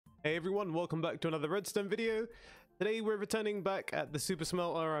Hey everyone, welcome back to another redstone video. Today we're returning back at the super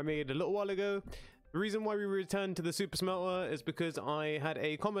smelter I made a little while ago. The reason why we returned to the super smelter is because I had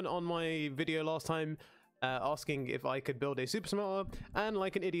a comment on my video last time asking if I could build a super smelter, and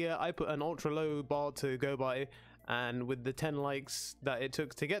like an idiot I put an ultra low bar to go by, and with the 10 likes that it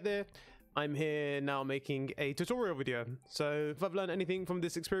took to get there, I'm here now making a tutorial video. So if I've learned anything from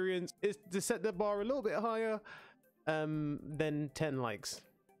this experience, is to set the bar a little bit higher than 10 likes.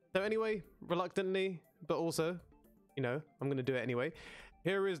 So anyway, reluctantly, but also, you know, I'm going to do it anyway.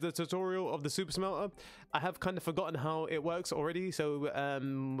 Here is the tutorial of the super smelter. I have kind of forgotten how it works already, so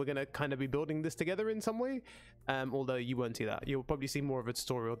we're going to kind of be building this together in some way, although you won't see that. You'll probably see more of a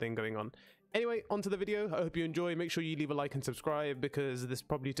tutorial thing going on. Anyway, onto the video. I hope you enjoy. Make sure you leave a like and subscribe, because this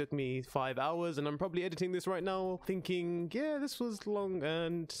probably took me 5 hours, and I'm probably editing this right now thinking, yeah, this was long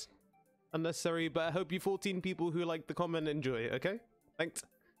and unnecessary, but I hope you 14 people who like the comment enjoy it, okay? Thanks.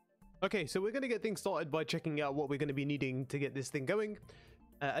 Okay, so we're going to get things started by checking out what we're going to be needing to get this thing going.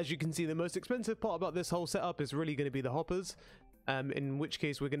 As you can see, the most expensive part about this whole setup is really going to be the hoppers, in which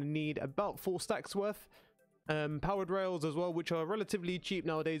case we're going to need about 4 stacks worth. Powered rails as well, which are relatively cheap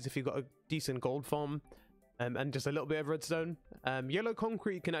nowadays if you've got a decent gold farm, and just a little bit of redstone. Yellow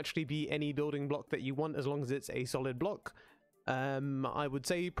concrete can actually be any building block that you want as long as it's a solid block. I would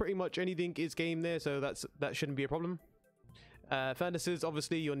say pretty much anything is game there, so that shouldn't be a problem. Furnaces,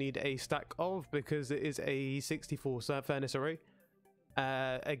 obviously you'll need a stack of, because it is a 64 furnace array.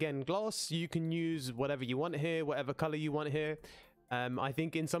 Again, glass, you can use whatever you want here, whatever color you want here. I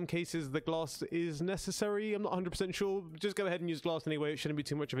think in some cases the glass is necessary. I'm not 100% sure. Just go ahead and use glass anyway. It shouldn't be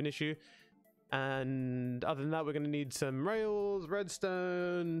too much of an issue. And other than that, we're going to need some rails,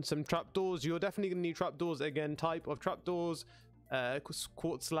 redstone, some trapdoors. You're definitely going to need trapdoors. Again, type of trapdoors.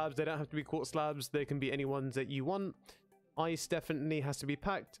 Quartz slabs, they don't have to be quartz slabs. They can be any ones that you want. Ice definitely has to be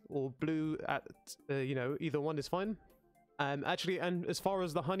packed, or blue at, you know, either one is fine. Actually, and as far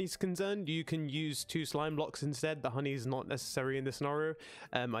as the honey's concerned, you can use 2 slime blocks instead. The honey is not necessary in this scenario.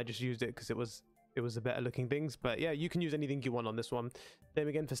 I just used it because it was a better looking things. But yeah, you can use anything you want on this one. Same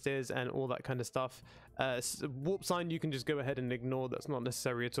again for stairs and all that kind of stuff. Warp sign, you can just go ahead and ignore. That's not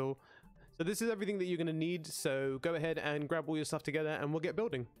necessary at all. So this is everything that you're going to need. So go ahead and grab all your stuff together and we'll get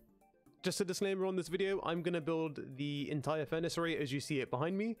building. Just a disclaimer on this video, I'm going to build the entire furnace array as you see it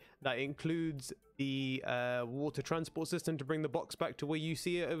behind me. That includes the water transport system to bring the box back to where you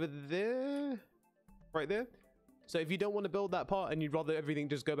see it over there. Right there. So if you don't want to build that part and you'd rather everything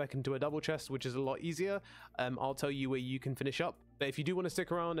just go back into a double chest, which is a lot easier, I'll tell you where you can finish up. But if you do want to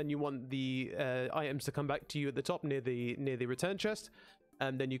stick around and you want the items to come back to you at the top near the return chest,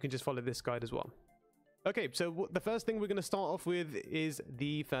 then you can just follow this guide as well. Okay, so the first thing we're going to start off with is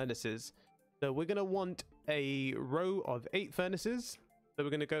the furnaces. So we're going to want a row of 8 furnaces. So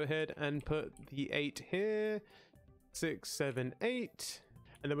we're going to go ahead and put the 8 here, 6, 7, 8.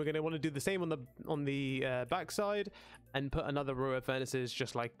 And then we're going to want to do the same on the back side and put another row of furnaces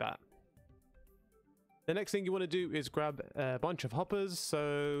just like that. The next thing you want to do is grab a bunch of hoppers.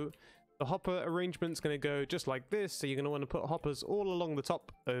 So the hopper arrangement's going to go just like this. So you're going to want to put hoppers all along the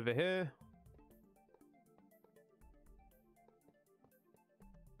top over here.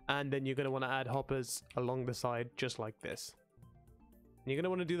 And then you're going to want to add hoppers along the side just like this. And you're going to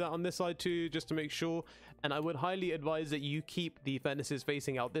want to do that on this side too, just to make sure. And I would highly advise that you keep the furnaces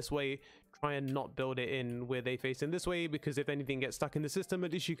facing out this way. Try and not build it in where they face in this way, because if anything gets stuck in the system,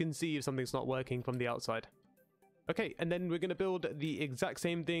 at least you can see if something's not working from the outside. Okay, and then we're going to build the exact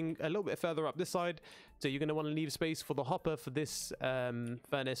same thing a little bit further up this side. So you're going to want to leave space for the hopper for this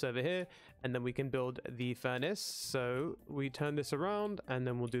furnace over here, and then we can build the furnace. So we turn this around, and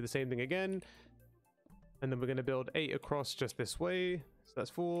then we'll do the same thing again. And then we're going to build 8 across just this way. So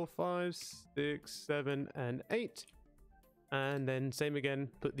that's 4, 5, 6, 7, and 8. And then same again,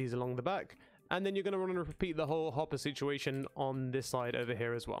 put these along the back. And then you're going to want to repeat the whole hopper situation on this side over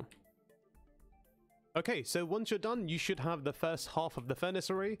here as well. Okay, so once you're done, you should have the first half of the furnace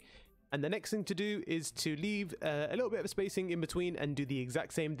array. And the next thing to do is to leave a little bit of spacing in between and do the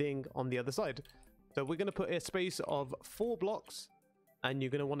exact same thing on the other side. So we're going to put a space of 4 blocks. And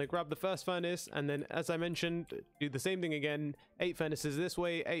you're going to want to grab the first furnace. And then, as I mentioned, do the same thing again. 8 furnaces this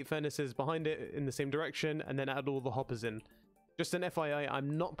way, 8 furnaces behind it in the same direction. And then add all the hoppers in. Just an FYI,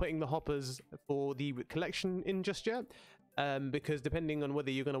 I'm not putting the hoppers for the collection in just yet. Because depending on whether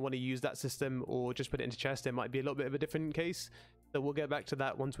you're going to want to use that system or just put it into chest, it might be a little bit of a different case. So we'll get back to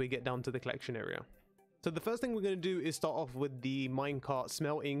that once we get down to the collection area. So the first thing we're going to do is start off with the minecart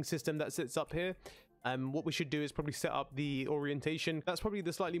smelting system that sits up here. What we should do is probably set up the orientation. That's probably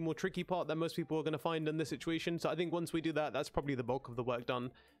the slightly more tricky part that most people are going to find in this situation. So I think once we do that, that's probably the bulk of the work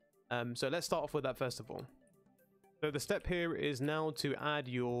done. So let's start off with that first of all. So the step here is now to add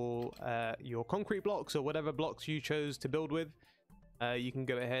your concrete blocks or whatever blocks you chose to build with. You can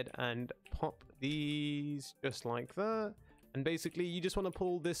go ahead and pop these just like that. And basically you just want to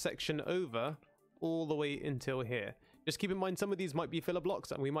pull this section over all the way until here. Just keep in mind some of these might be filler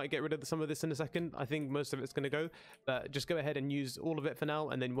blocks and we might get rid of some of this in a second. I think most of it's going to go, but just go ahead and use all of it for now,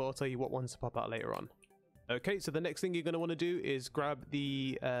 and then we'll tell you what ones to pop out later on. Okay, so the next thing you're going to want to do is grab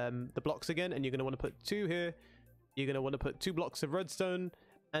the blocks again, and you're going to want to put 2 here. You're going to want to put 2 blocks of redstone,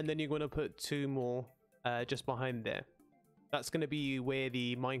 and then you're going to put 2 more just behind there. That's going to be where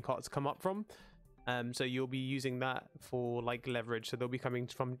the minecarts come up from. So you'll be using that for like leverage, so they'll be coming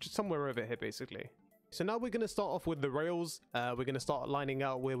from just somewhere over here basically. So now we're going to start off with the rails. We're going to start lining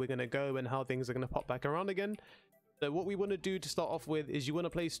out where we're going to go and how things are going to pop back around again. So what we want to do to start off with is you want to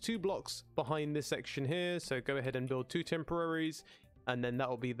place 2 blocks behind this section here. So go ahead and build 2 temporaries, and then that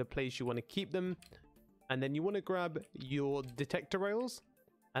will be the place you want to keep them. And then you want to grab your detector rails,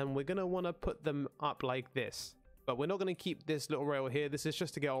 and we're going to want to put them up like this. But we're not going to keep this little rail here. This is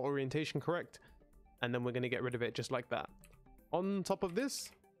just to get our orientation correct. And then we're going to get rid of it just like that. On top of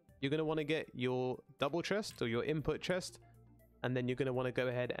this, you're going to want to get your double chest or your input chest, and then you're going to want to go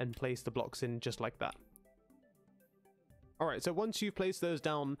ahead and place the blocks in just like that. Alright, so once you've placed those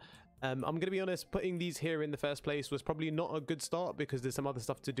down, I'm going to be honest, putting these here in the first place was probably not a good start because there's some other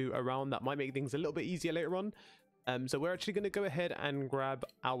stuff to do around that might make things a little bit easier later on. So we're actually going to go ahead and grab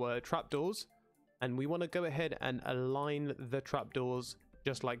our trapdoors, and we want to go ahead and align the trapdoors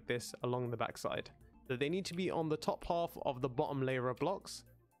just like this along the backside. So they need to be on the top half of the bottom layer of blocks,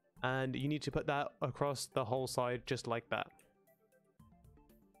 and you need to put that across the whole side just like that.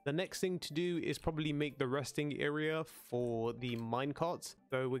 The next thing to do is probably make the resting area for the minecarts.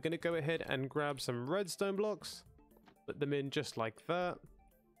 So we're going to go ahead and grab some redstone blocks, put them in just like that.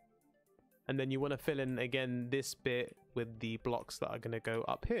 And then you want to fill in again this bit with the blocks that are going to go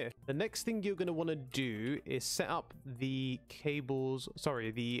up here. The next thing you're going to want to do is set up the rails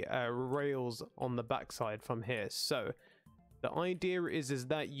on the backside from here. So the idea is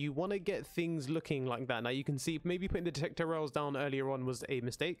that you want to get things looking like that. Now you can see maybe putting the detector rails down earlier on was a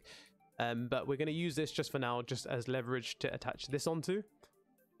mistake, but we're going to use this just for now, just as leverage to attach this onto.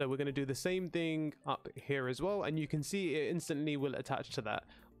 So we're going to do the same thing up here as well, and you can see it instantly will attach to that.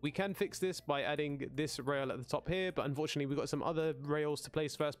 We can fix this by adding this rail at the top here, but unfortunately we've got some other rails to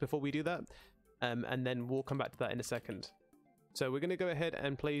place first before we do that, and then we'll come back to that in a second. So we're going to go ahead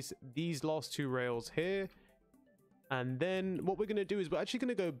and place these last 2 rails here. And then what we're going to do is we're actually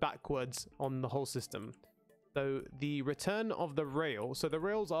going to go backwards on the whole system. So the return of the rail, so the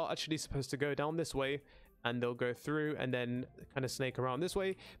rails are actually supposed to go down this way, and they'll go through and then kind of snake around this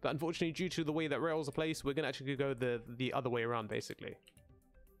way. But unfortunately, due to the way that rails are placed, we're going to actually go the other way around basically.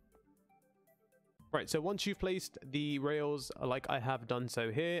 Right, so once you've placed the rails like I have done so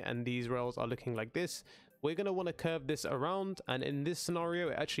here, and these rails are looking like this, we're going to want to curve this around. And in this scenario,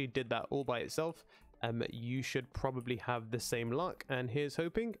 it actually did that all by itself. You should probably have the same luck, and here's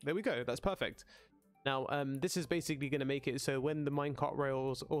hoping. There we go, that's perfect. Now this is basically going to make it so when the minecart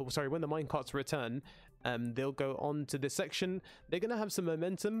rails, when the minecarts return, they'll go on to this section. They're going to have some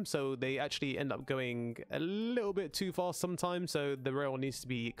momentum, so they actually end up going a little bit too fast sometimes, so the rail needs to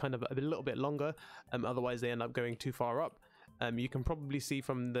be kind of a little bit longer, otherwise they end up going too far up. You can probably see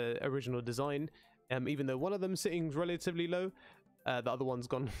from the original design, even though one of them sitting relatively low, the other one's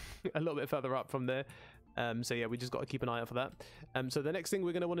gone a little bit further up from there. So yeah, we just got to keep an eye out for that. So the next thing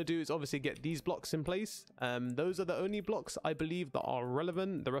we're going to want to do is obviously get these blocks in place. Those are the only blocks I believe that are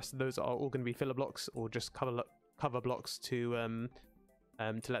relevant. The rest of those are all going to be filler blocks or just cover blocks to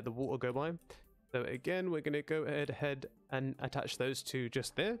let the water go by. So again, we're going to go ahead and attach those 2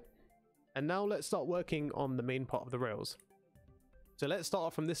 just there. And now let's start working on the main part of the rails. So let's start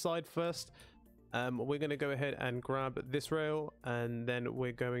off from this side first. We're going to go ahead and grab this rail, and then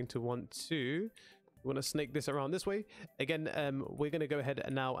we're going to want to snake this around this way. Again, we're going to go ahead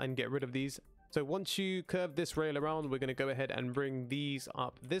now and get rid of these. So once you curve this rail around, we're going to go ahead and bring these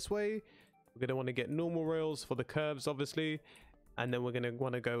up this way. We're going to want to get normal rails for the curves, obviously, and then we're going to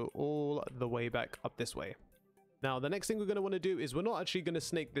want to go all the way back up this way. Now, the next thing we're going to want to do is we're not actually going to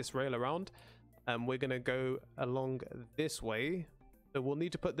snake this rail around. We're going to go along this way. So we'll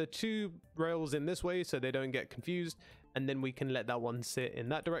need to put the 2 rails in this way so they don't get confused, and then we can let that one sit in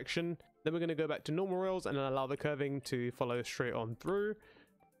that direction. Then we're going to go back to normal rails and then allow the curving to follow straight on through.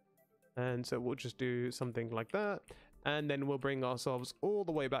 And so we'll just do something like that, and then we'll bring ourselves all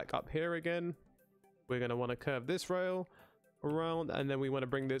the way back up here again. We're going to want to curve this rail around, and then we want to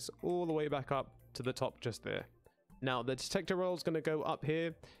bring this all the way back up to the top just there. Now the detector rail is going to go up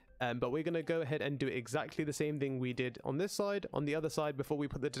here. But we're going to go ahead and do exactly the same thing we did on this side. On the other side, before we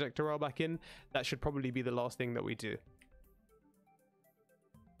put the detector rail back in, that should probably be the last thing that we do.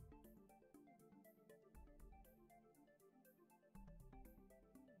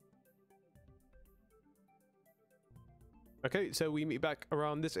 Okay, so we meet back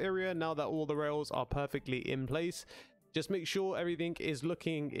around this area now that all the rails are perfectly in place. Just make sure everything is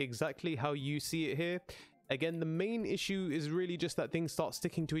looking exactly how you see it here. Again, the main issue is really just that things start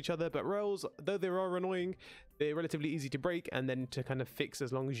sticking to each other, but rails, though they are annoying, they're relatively easy to break and then to kind of fix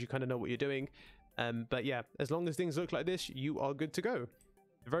as long as you kind of know what you're doing. But yeah, as long as things look like this, you are good to go.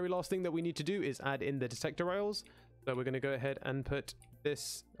 The very last thing that we need to do is add in the detector rails. So we're going to go ahead and put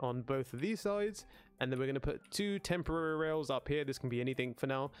this on both of these sides, and then we're going to put 2 temporary rails up here. This can be anything for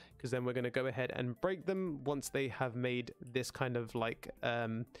now, because then we're going to go ahead and break them once they have made this kind of like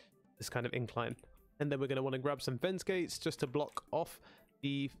this kind of incline. And then we're going to want to grab some fence gates just to block off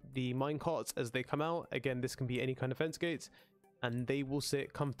the mine carts as they come out. Again, this can be any kind of fence gates, and they will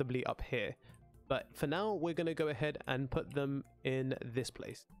sit comfortably up here. But for now, we're going to go ahead and put them in this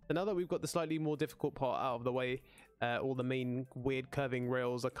place. So now that we've got the slightly more difficult part out of the way, all the main weird curving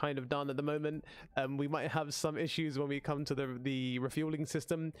rails are kind of done at the moment. We might have some issues when we come to the refueling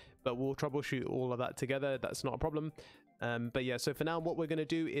system, but we'll troubleshoot all of that together. That's not a problem. But yeah, so for now, what we're going to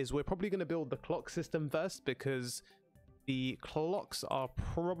do is we're probably going to build the clock system first, because the clocks are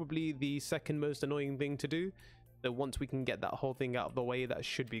probably the second most annoying thing to do. So once we can get that whole thing out of the way, that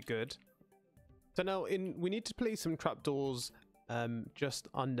should be good. So now we need to place some trapdoors just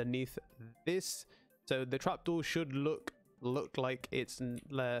underneath this. So the trapdoor should look like it's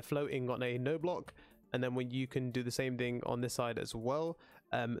floating on a no block, and then when you can do the same thing on this side as well.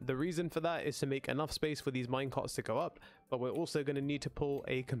 The reason for that is to make enough space for these minecarts to go up, but we're also going to need to pull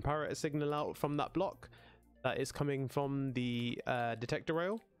a comparator signal out from that block that is coming from the detector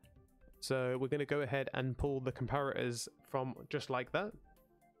rail. So we're going to go ahead and pull the comparators from just like that.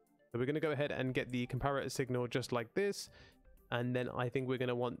 So we're going to go ahead and get the comparator signal just like this, and then I think we're going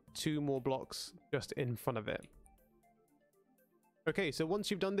to want 2 more blocks just in front of it. Okay, so once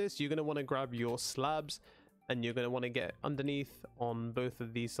you've done this, you're going to want to grab your slabs, and you're going to want to get underneath on both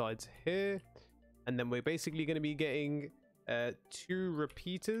of these sides here, and then we're basically going to be getting 2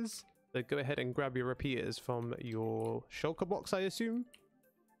 repeaters. So go ahead and grab your repeaters from your shulker box, I assume,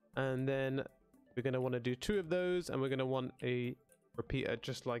 and then we're going to want to do 2 of those, and we're going to want a repeater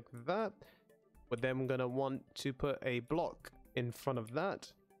just like that. We're then going to want to put a block in front of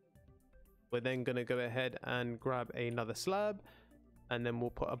that. We're then going to go ahead and grab another slab, and then we'll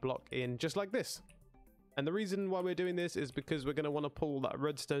put a block in just like this. And the reason why we're doing this is because we're going to want to pull that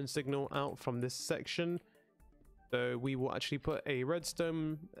redstone signal out from this section. So we will actually put a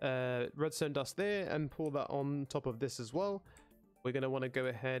redstone dust there and pull that on top of this as well. We're going to want to go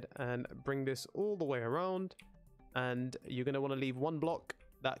ahead and bring this all the way around, and you're going to want to leave 1 block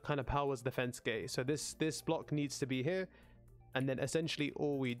that kind of powers the fence gate. So this block needs to be here, and then essentially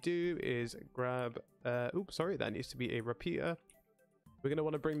all we do is grab oops, sorry, that needs to be a repeater. We're going to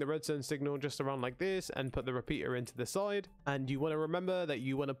want to bring the redstone signal just around like this and put the repeater into the side, and you want to remember that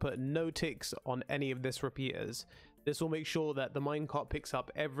you want to put no ticks on any of this repeaters. This will make sure that the minecart picks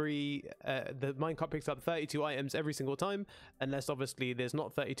up 32 items every single time, unless obviously there's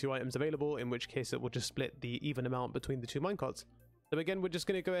not 32 items available, in which case it will just split the even amount between the 2 minecarts. So again, we're just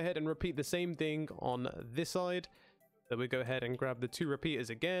going to go ahead and repeat the same thing on this side. So we go ahead and grab the 2 repeaters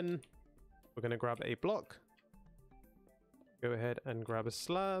again. We're going to grab a block. Go ahead and grab a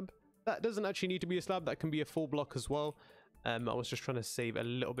slab. That doesn't actually need to be a slab, that can be a full block as well. I was just trying to save a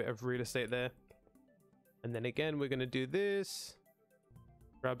little bit of real estate there. And then again, we're going to do this.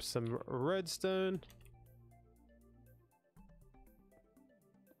 Grab some redstone.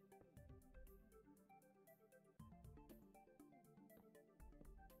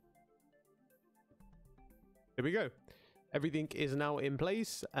 There we go. Everything is now in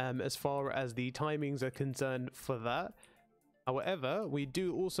place as far as the timings are concerned for that. However, we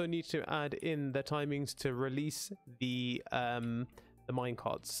do also need to add in the timings to release the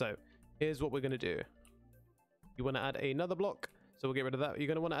minecarts. So here's what we're going to do. You want to add another block, so we'll get rid of that. You're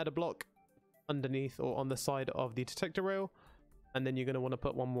going to want to add a block underneath or on the side of the detector rail, and then you're going to want to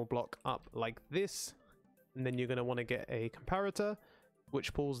put 1 more block up like this, and then you're going to want to get a comparator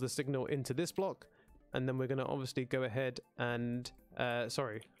which pulls the signal into this block, and then we're going to obviously go ahead and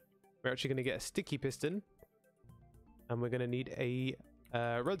we're actually going to get a sticky piston, and we're going to need a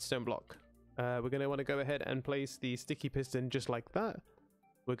redstone block. We're going to want to go ahead and place the sticky piston just like that.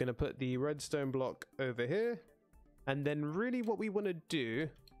 We're going to put the redstone block over here, and then really what we want to do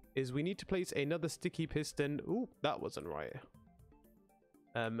is we need to place another sticky piston. Ooh, that wasn't right.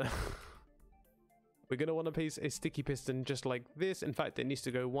 We're going to want to place a sticky piston just like this. In fact, it needs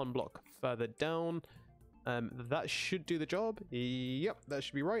to go one block further down. That should do the job. Yep, that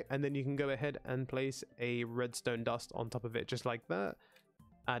should be right. And then you can go ahead and place a redstone dust on top of it just like that.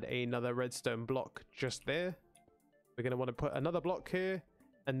 Add another redstone block just there. We're going to want to put another block here,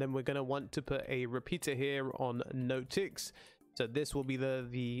 and then we're going to want to put a repeater here on no ticks. So this will be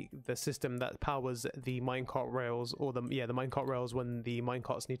the system that powers the minecart rails, or the minecart rails when the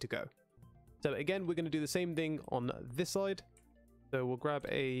minecarts need to go. So again, we're going to do the same thing on this side. So we'll grab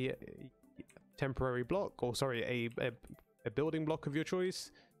a temporary block, or sorry, a building block of your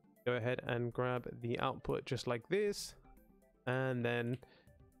choice. Go ahead and grab the output just like this, and then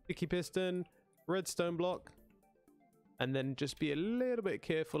sticky piston, redstone block, and then just be a little bit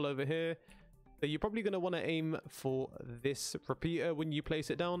careful over here. So you're probably going to want to aim for this repeater when you place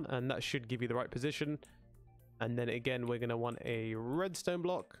it down, and that should give you the right position. And then again, we're going to want a redstone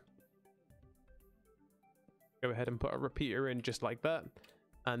block. Go ahead and put a repeater in just like that.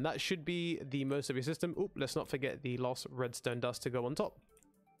 And that should be the most of your system. Oop, let's not forget the last redstone dust to go on top.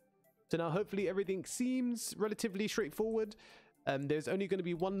 So now hopefully everything seems relatively straightforward. There's only going to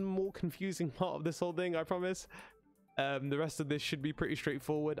be one more confusing part of this whole thing, I promise. The rest of this should be pretty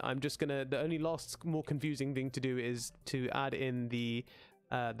straightforward. The only last more confusing thing to do is to add in the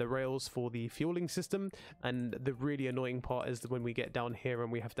rails for the fueling system, and the really annoying part is when we get down here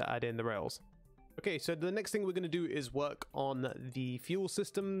and we have to add in the rails. Okay, so the next thing we're going to do is work on the fuel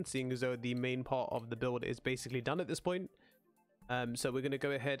system, seeing as though the main part of the build is basically done at this point. So we're going to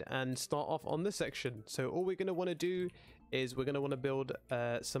go ahead and start off on this section. So all we're going to want to do is we're going to want to build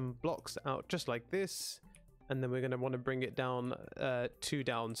some blocks out just like this, and then we're going to want to bring it down 2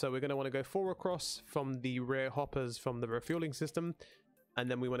 down. So we're going to want to go 4 across from the rear hoppers from the refueling system, and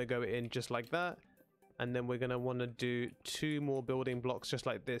then we want to go in just like that. And then we're going to want to do 2 more building blocks just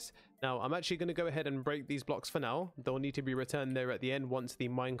like this. Now, I'm actually going to go ahead and break these blocks for now. They'll need to be returned there at the end once the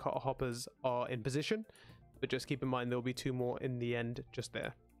minecart hoppers are in position. But just keep in mind, there'll be 2 more in the end just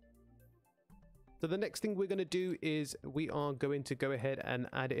there. So the next thing we're going to do is we are going to go ahead and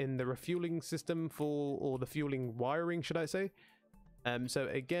add in the refueling system or the fueling wiring, should I say. So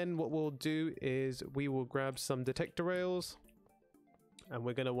again, what we'll do is we will grab some detector rails. And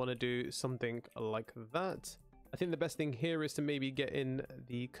we're going to want to do something like that. I think the best thing here is to maybe get in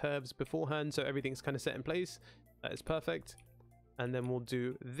the curves beforehand, so everything's kind of set in place. That is perfect. And then we'll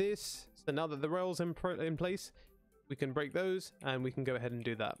do this. So now that the rails in place, we can break those and we can go ahead and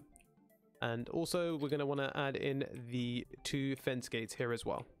do that. And also we're going to want to add in the 2 fence gates here as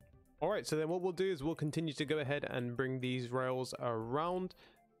well. All right, so then what we'll do is we'll continue to go ahead and bring these rails around.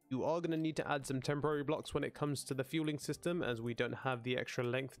 You are going to need to add some temporary blocks when it comes to the fueling system, as we don't have the extra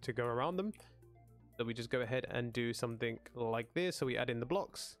length to go around them. So we just go ahead and do something like this. So we add in the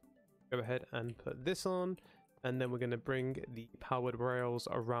blocks, go ahead and put this on, and then we're going to bring the powered rails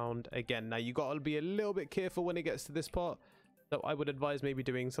around again. Now you got to be a little bit careful when it gets to this part. So I would advise maybe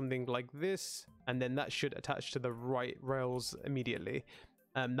doing something like this, and then that should attach to the right rails immediately.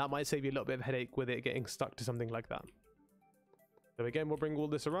 That might save you a little bit of headache with it getting stuck to something like that. So again, we'll bring all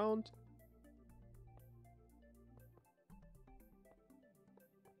this around.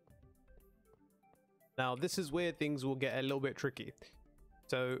 Now this is where things will get a little bit tricky.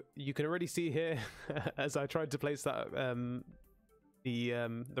 So you can already see here, as I tried to place that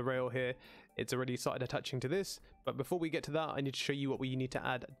the rail here, it's already started attaching to this. But before we get to that, I need to show you what we need to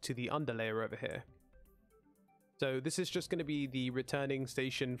add to the underlayer over here. So this is just going to be the returning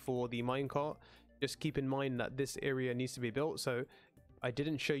station for the minecart. Just keep in mind that this area needs to be built. So I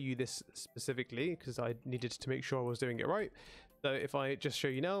didn't show you this specifically because I needed to make sure I was doing it right. So if I just show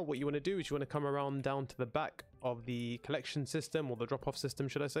you now, what you want to do is you want to come around down to the back of the collection system, or the drop-off system,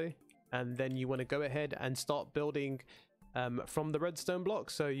 should I say. And then you want to go ahead and start building from the redstone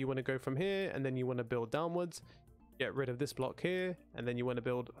block. So you want to go from here, and then you want to build downwards. Get rid of this block here, and then you want to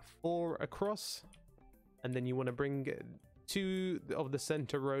build 4 across. And then you want to bring 2 of the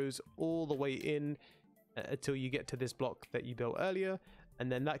center rows all the way in until you get to this block that you built earlier,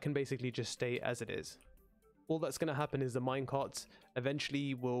 and then that can basically just stay as it is. All that's going to happen is the minecarts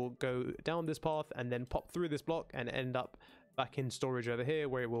eventually will go down this path and then pop through this block and end up back in storage over here,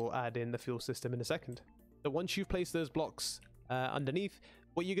 where it will add in the fuel system in a second. So once you've placed those blocks underneath,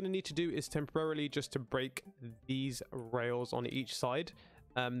 what you're going to need to do is temporarily just to break these rails on each side.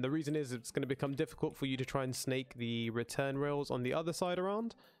 The reason is it's going to become difficult for you to try and snake the return rails on the other side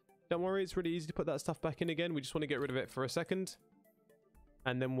around. Don't worry, it's really easy to put that stuff back in again. We just want to get rid of it for a second.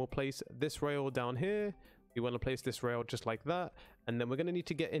 And then we'll place this rail down here. We want to place this rail just like that. And then we're going to need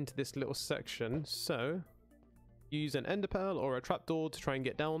to get into this little section. So use an ender pearl or a trapdoor to try and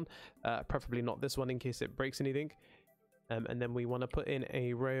get down, preferably not this one in case it breaks anything. And then we want to put in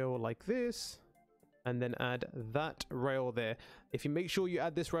a rail like this, and then add that rail there. If you make sure you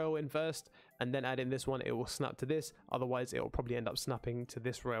add this rail in first and then add in this one, it will snap to this. Otherwise, it will probably end up snapping to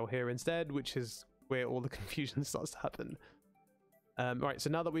this rail here instead, which is where all the confusion starts to happen. Right, so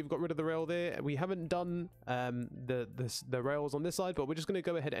now that we've got rid of the rail there, we haven't done the rails on this side, but we're just going to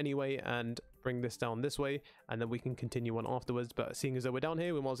go ahead anyway and bring this down this way, and then we can continue on afterwards. But seeing as though we're down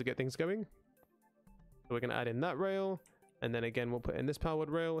here, we might as well get things going. So we're going to add in that rail, and then again we'll put in this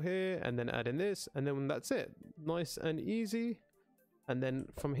powered rail here, and then add in this, and then that's it. Nice and easy. And then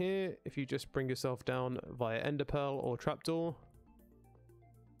from here, if you just bring yourself down via ender pearl or trapdoor,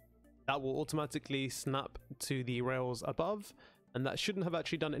 that will automatically snap to the rails above. And that shouldn't have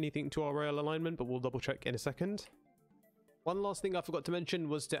actually done anything to our rail alignment, but we'll double check in a second. One last thing I forgot to mention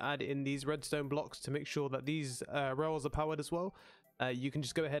was to add in these redstone blocks to make sure that these rails are powered as well. You can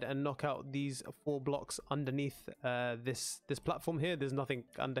just go ahead and knock out these 4 blocks underneath this platform here. There's nothing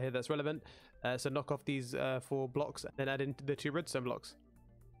under here that's relevant. So knock off these 4 blocks and then add in the 2 redstone blocks.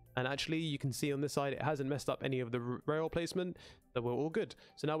 And actually, you can see on this side, it hasn't messed up any of the rail placement, so we're all good.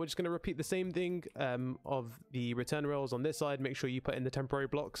 So now we're just going to repeat the same thing of the return rails on this side. Make sure you put in the temporary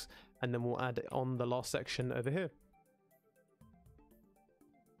blocks, and then we'll add on the last section over here.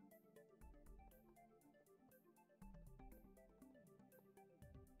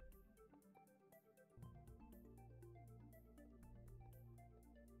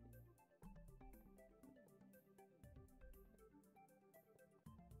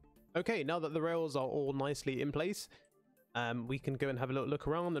 Okay, now that the rails are all nicely in place, we can go and have a little look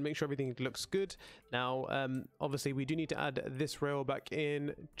around and make sure everything looks good. Now, obviously, we do need to add this rail back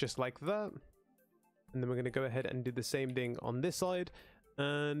in just like that. And then we're going to go ahead and do the same thing on this side.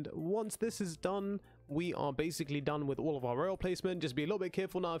 And once this is done, we are basically done with all of our rail placement. Just be a little bit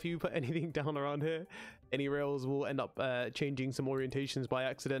careful now if you put anything down around here. Any rails will end up changing some orientations by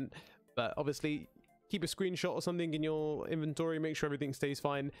accident. But obviously, keep a screenshot or something in your inventory, make sure everything stays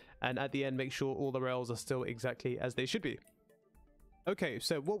fine, and at the end make sure all the rails are still exactly as they should be. Okay,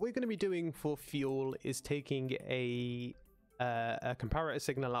 so what we're going to be doing for fuel is taking a comparator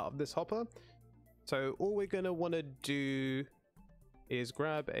signal out of this hopper. So all we're going to want to do is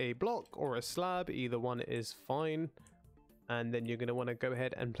grab a block or a slab, either one is fine, and then you're going to want to go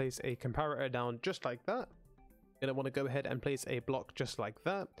ahead and place a comparator down just like that. You're going to want to go ahead and place a block just like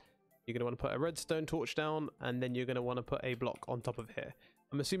that. You're going to want to put a redstone torch down, and then you're going to want to put a block on top of here.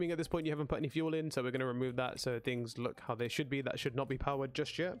 I'm assuming at this point you haven't put any fuel in, so we're going to remove that so things look how they should be. That should not be powered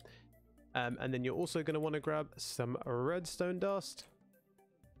just yet. And then you're also going to want to grab some redstone dust.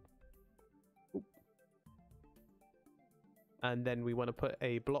 And then we want to put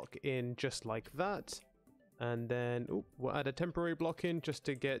a block in just like that. And then we'll add a temporary block in just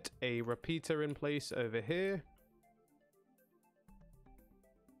to get a repeater in place over here.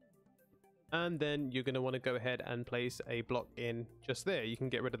 And then you're going to want to go ahead and place a block in just there. You can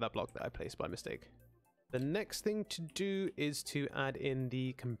get rid of that block that I placed by mistake. The next thing to do is to add in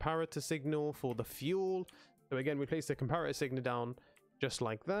the comparator signal for the fuel. So again, we place the comparator signal down just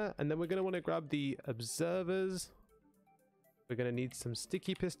like that. And then we're going to want to grab the observers. We're going to need some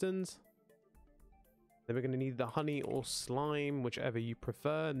sticky pistons. Then we're going to need the honey or slime, whichever you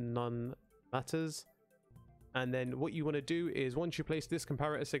prefer. None matters. And then what you want to do is once you place this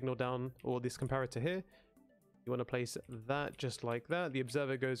comparator signal down, or this comparator here, you want to place that just like that. The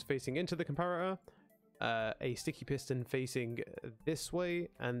observer goes facing into the comparator, a sticky piston facing this way,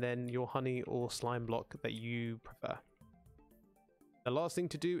 and then your honey or slime block that you prefer. The last thing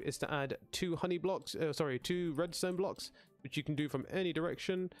to do is to add 2 redstone blocks, which you can do from any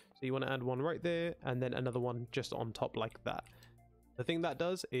direction. So you want to add one right there, and then another one just on top like that. The thing that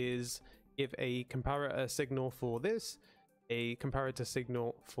does is give a comparator signal for this, a comparator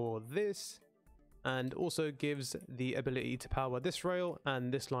signal for this, and also gives the ability to power this rail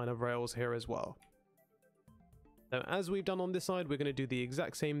and this line of rails here as well. Now, as we've done on this side, we're going to do the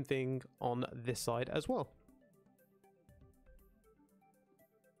exact same thing on this side as well.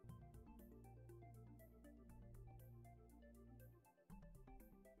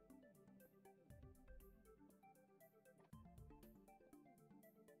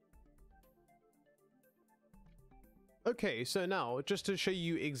 Okay, so now just to show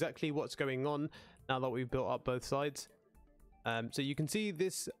you exactly what's going on now that we've built up both sides. So you can see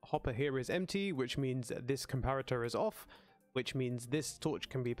this hopper here is empty, which means this comparator is off, which means this torch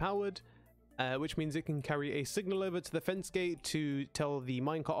can be powered, which means it can carry a signal over to the fence gate to tell the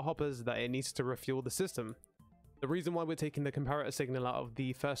minecart hoppers that it needs to refuel the system. The reason why we're taking the comparator signal out of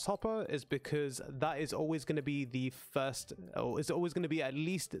the first hopper is because that is always going to be the first, or it's always going to be at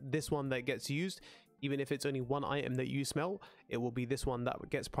least this one that gets used. Even if it's only one item that you smelt, it will be this one that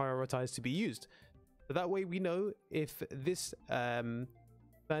gets prioritized to be used. So that way we know if this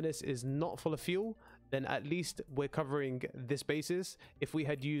furnace is not full of fuel, then at least we're covering this basis. If we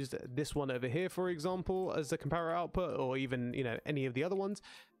had used this one over here, for example, as the comparator output, or even, you know, any of the other ones,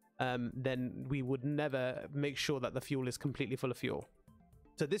 then we would never make sure that the fuel is completely full of fuel.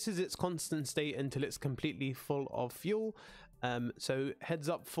 So this is its constant state until it's completely full of fuel. So heads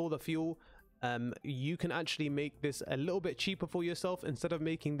up for the fuel. You can actually make this a little bit cheaper for yourself instead of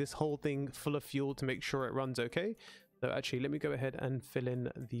making this whole thing full of fuel to make sure it runs okay. So actually, let me go ahead and fill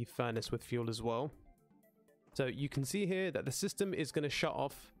in the furnace with fuel as well. So you can see here that the system is going to shut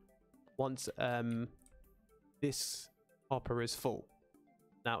off once this hopper is full.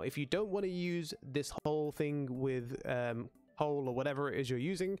 Now, if you don't want to use this whole thing with coal or whatever it is you're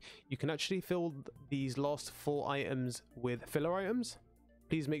using, you can actually fill these last 4 items with filler items.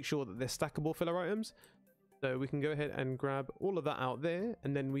 Please make sure that they're stackable filler items. So we can go ahead and grab all of that out there,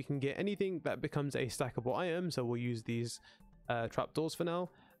 and then we can get anything that becomes a stackable item. So we'll use these trapdoors for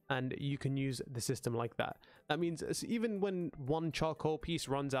now, and you can use the system like that. That means even when one charcoal piece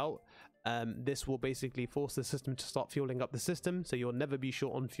runs out, this will basically force the system to start fueling up the system, so you'll never be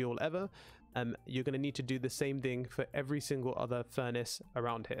short on fuel ever. You're going to need to do the same thing for every single other furnace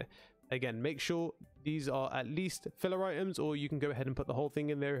around here. Again, make sure these are at least filler items, or you can go ahead and put the whole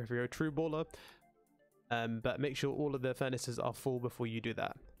thing in there if you're a true baller. But make sure all of the furnaces are full before you do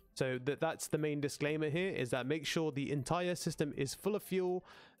that. So that's the main disclaimer here, is that make sure the entire system is full of fuel.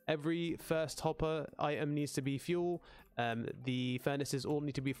 Every first hopper item needs to be fuel. The furnaces all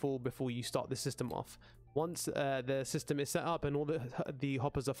need to be full before you start the system off. Once the system is set up and all the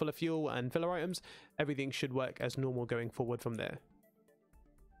hoppers are full of fuel and filler items, everything should work as normal going forward from there.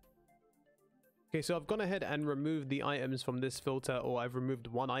 Okay, so I've gone ahead and removed the items from this filter, or I've removed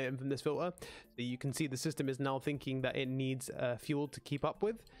one item from this filter. So you can see the system is now thinking that it needs fuel to keep up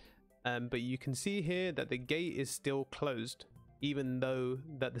with. But you can see here that the gate is still closed, even though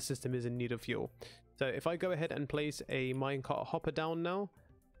that the system is in need of fuel. So if I go ahead and place a minecart hopper down now,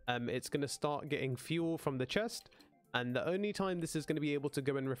 it's going to start getting fuel from the chest. And the only time this is going to be able to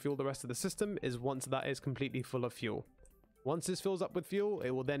go and refuel the rest of the system is once that is completely full of fuel. Once this fills up with fuel, it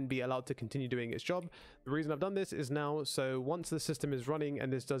will then be allowed to continue doing its job. The reason I've done this is now, so once the system is running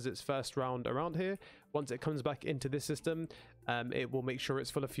and this does its first round around here, once it comes back into this system, it will make sure it's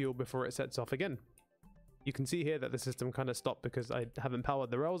full of fuel before it sets off again. You can see here that the system kind of stopped because I haven't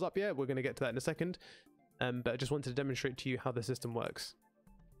powered the rails up yet. We're going to get to that in a second. But I just wanted to demonstrate to you how the system works.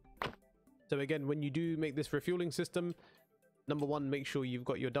 So again, when you do make this refueling system, number one, make sure you've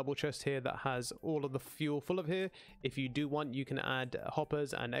got your double chest here that has all of the fuel full of here. If you do want, you can add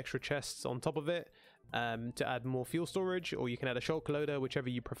hoppers and extra chests on top of it to add more fuel storage, or you can add a shulker loader, whichever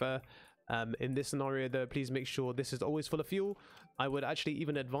you prefer. In this scenario though, please make sure this is always full of fuel. I would actually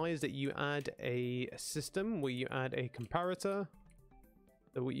even advise that you add a system where you add a comparator.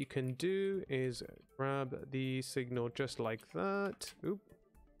 So what you can do is grab the signal just like that. Oop.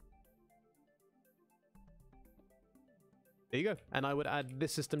 There you go. And I would add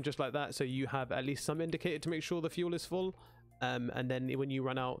this system just like that, so you have at least some indicator to make sure the fuel is full. And then when you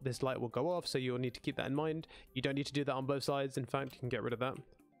run out, this light will go off, so you'll need to keep that in mind. You don't need to do that on both sides. In fact, you can get rid of that.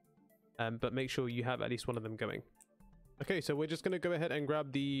 But make sure you have at least one of them going. Okay, so we're just going to go ahead and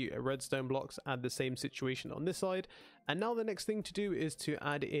grab the redstone blocks, add the same situation on this side. And now the next thing to do is to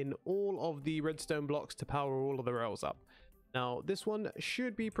add in all of the redstone blocks to power all of the rails up. Now, this one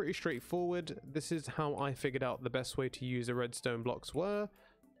should be pretty straightforward. This is how I figured out the best way to use the redstone blocks were.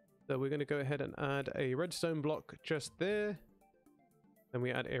 So we're going to go ahead and add a redstone block just there. Then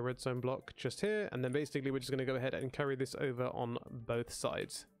we add a redstone block just here. And then basically we're just going to go ahead and carry this over on both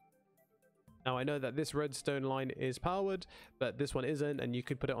sides. Now, I know that this redstone line is powered, but this one isn't, and you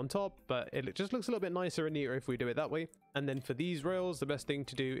could put it on top, but it just looks a little bit nicer and neater if we do it that way. And then for these rails, the best thing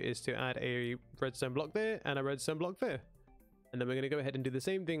to do is to add a redstone block there and a redstone block there. And then we're going to go ahead and do the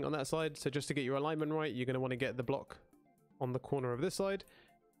same thing on that side. So just to get your alignment right, you're going to want to get the block on the corner of this side,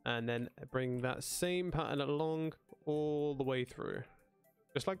 and then bring that same pattern along all the way through,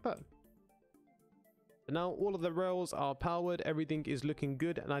 just like that. So now all of the rails are powered, everything is looking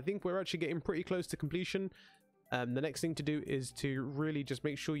good, and I think we're actually getting pretty close to completion. The next thing to do is to really just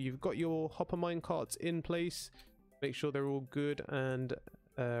make sure you've got your hopper mine carts in place, make sure they're all good and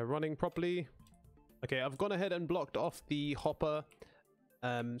running properly. Okay, I've gone ahead and blocked off the hopper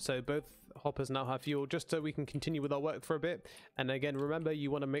So both hoppers now have fuel, just so we can continue with our work for a bit. And again, remember,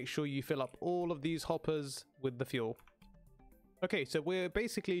 you want to make sure you fill up all of these hoppers with the fuel. Okay, so we're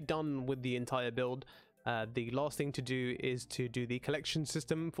basically done with the entire build. The last thing to do is to do the collection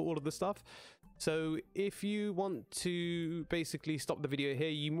system for all of the stuff. So if you want to basically stop the video here,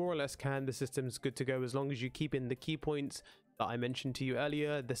 you more or less can. The system's good to go as long as you keep in the key points that I mentioned to you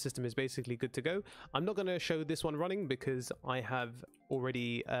earlier. The system is basically good to go. I'm not going to show this one running because I have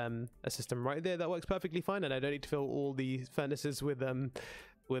already a system right there that works perfectly fine, and I don't need to fill all the furnaces with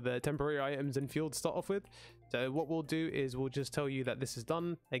temporary items and fuel to start off with. So what we'll do is we'll just tell you that this is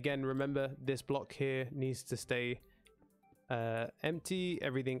done. Again, remember, this block here needs to stay empty.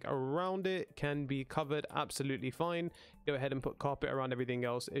 Everything around it can be covered absolutely fine. Go ahead and put carpet around everything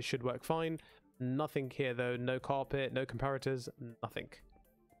else. It should work fine. Nothing here though, no carpet, no comparators, nothing.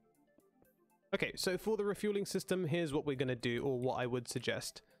 Okay, so for the refueling system, here's what we're going to do, or what I would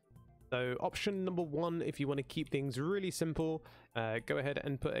suggest. So option number one, if you want to keep things really simple, go ahead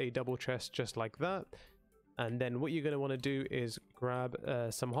and put a double chest just like that. And then what you're going to want to do is grab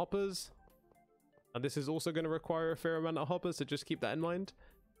some hoppers. And this is also going to require a fair amount of hoppers, so just keep that in mind.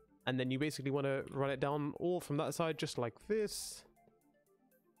 And then you basically want to run it down all from that side just like this.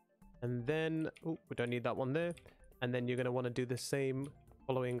 And then, oh, we don't need that one there. And then you're going to want to do the same,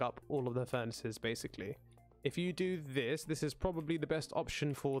 following up all of the furnaces basically. If you do this, this is probably the best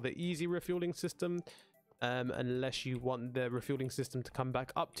option for the easy refueling system, unless you want the refueling system to come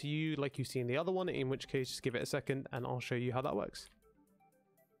back up to you like you see in the other one, in which case just give it a second and I'll show you how that works.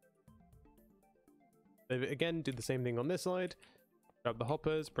 So again, do the same thing on this side. Grab the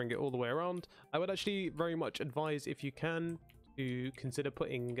hoppers, bring it all the way around. I would actually very much advise, if you can, to consider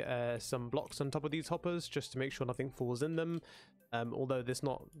putting some blocks on top of these hoppers just to make sure nothing falls in them. Although this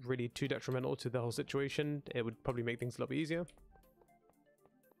not really too detrimental to the whole situation, it would probably make things a little bit easier.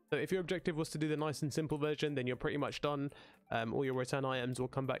 So if your objective was to do the nice and simple version, then you're pretty much done. All your return items will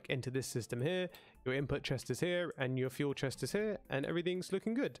come back into this system here. Your input chest is here and your fuel chest is here, and everything's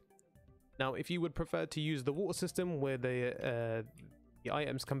looking good. Now, if you would prefer to use the water system where the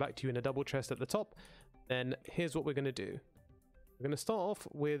items come back to you in a double chest at the top, then here's what we're going to do. We're going to start off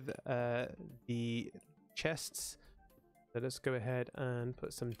with the chests. So let's go ahead and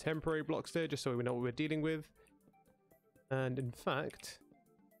put some temporary blocks there just so we know what we're dealing with. And in fact,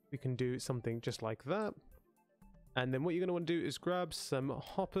 we can do something just like that. And then what you're going to want to do is grab some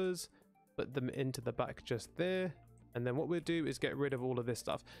hoppers, put them into the back just there. And then what we'll do is get rid of all of this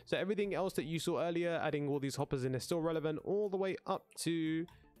stuff. So everything else that you saw earlier, adding all these hoppers in, is still relevant all the way up to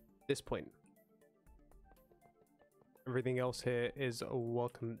this point. Everything else here is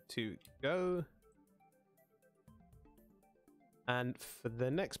welcome to go. And for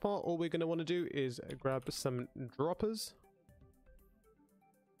the next part, all we're going to want to do is grab some droppers.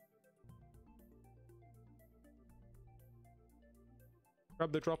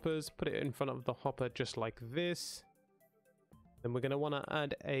 Grab the droppers, put it in front of the hopper just like this. Then we're going to want to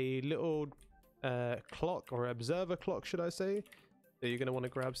add a little clock, or observer clock should I say. So you're going to want to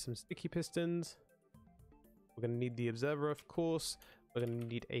grab some sticky pistons. We're going to need the observer, of course. We're going to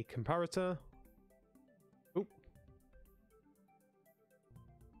need a comparator. Oop.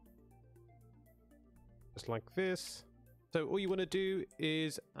 Just like this. So all you want to do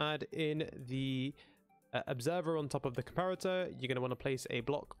is add in the observer on top of the comparator. You're going to want to place a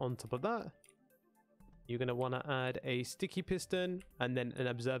block on top of that. You're going to want to add a sticky piston and then an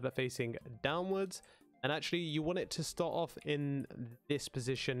observer facing downwards. And actually you want it to start off in this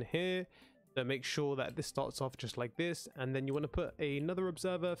position here. So make sure that this starts off just like this. And then you want to put another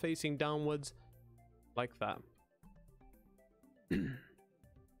observer facing downwards like that.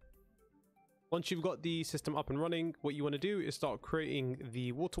 Once you've got the system up and running, what you want to do is start creating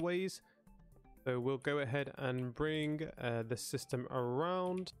the waterways. So we'll go ahead and bring the system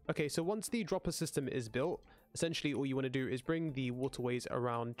around. Okay, so once the dropper system is built, essentially all you want to do is bring the waterways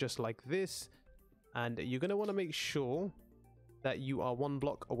around just like this. And you're going to want to make sure that you are one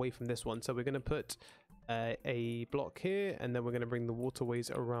block away from this one. So we're going to put a block here, and then we're going to bring the waterways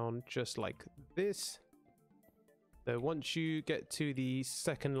around just like this. So once you get to the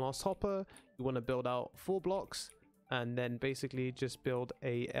second last hopper, you want to build out 4 blocks. And then basically just build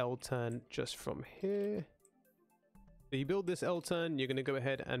a L turn just from here. So you build this L turn, you're going to go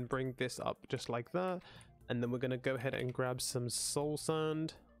ahead and bring this up just like that. And then we're going to go ahead and grab some soul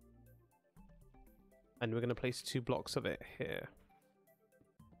sand. And we're going to place 2 blocks of it here.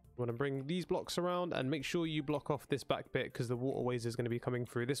 You want to bring these blocks around and make sure you block off this back bit because the waterways is going to be coming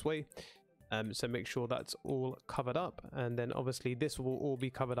through this way. So make sure that's all covered up. And then obviously this will all be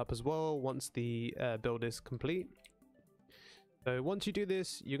covered up as well once the build is complete. So once you do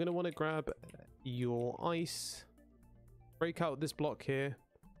this, you're going to want to grab your ice, break out this block here,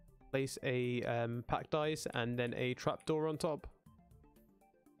 place a packed ice and then a trapdoor on top.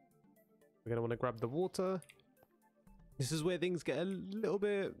 We're going to want to grab the water. This is where things get a little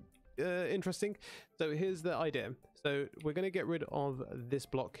bit interesting. So here's the idea. So we're going to get rid of this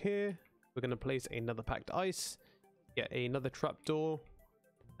block here. We're going to place another packed ice, get another trapdoor,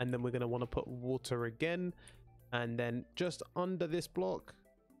 and then we're going to want to put water again. And then just under this block,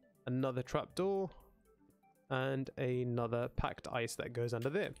 another trapdoor and another packed ice that goes under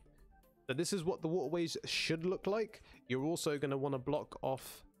there. So this is what the waterways should look like. You're also going to want to block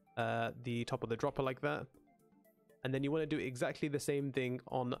off the top of the dropper like that. And then you want to do exactly the same thing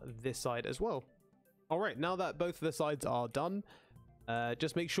on this side as well. All right, now that both of the sides are done,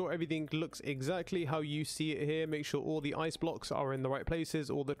 just make sure everything looks exactly how you see it here. Make sure all the ice blocks are in the right places,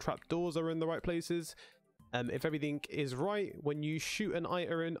 all the trapdoors are in the right places. If everything is right, when you shoot an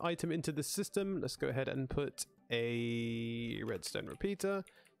item into the system, let's go ahead and put a redstone repeater.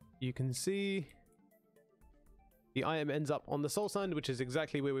 You can see the item ends up on the soul sand, which is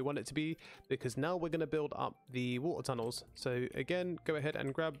exactly where we want it to be, because now we're going to build up the water tunnels. So again, go ahead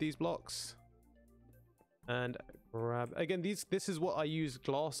and grab these blocks and grab again this is what I use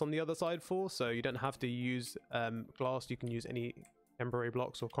glass on the other side for, so you don't have to use glass. You can use any temporary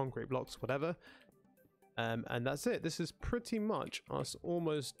blocks or concrete blocks, whatever. And that's it. This is pretty much us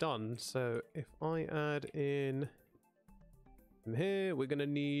almost done. So if I add in from here, we're gonna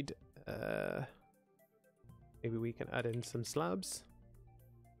need maybe we can add in some slabs.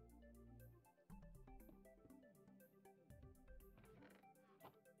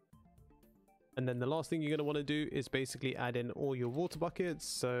 And then the last thing you're gonna want to do is basically add in all your water buckets.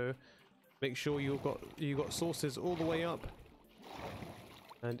 So make sure you got sources all the way up.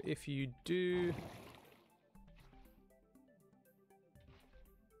 And if you do,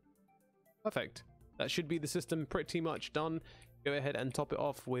 perfect. That should be the system pretty much done. Go ahead and top it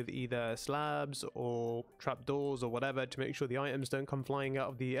off with either slabs or trapdoors or whatever to make sure the items don't come flying out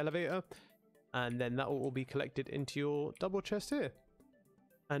of the elevator. And then that will all be collected into your double chest here.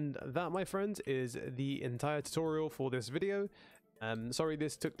 And that, my friends, is the entire tutorial for this video. Sorry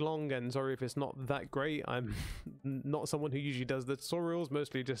this took long, and sorry if it's not that great. I'm not someone who usually does the tutorials,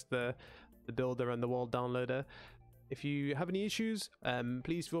 mostly just the builder and the world downloader. If you have any issues,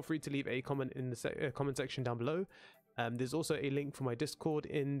 please feel free to leave a comment in the comment section down below. There's also a link for my Discord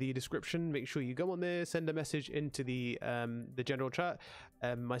in the description. Make sure you go on there, send a message into the general chat.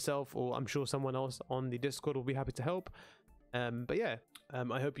 Myself, or I'm sure someone else on the Discord, will be happy to help. But yeah,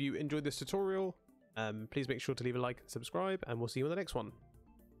 I hope you enjoyed this tutorial. Please make sure to leave a like and subscribe, and we'll see you in the next one.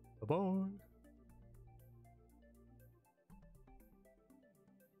 Bye-bye.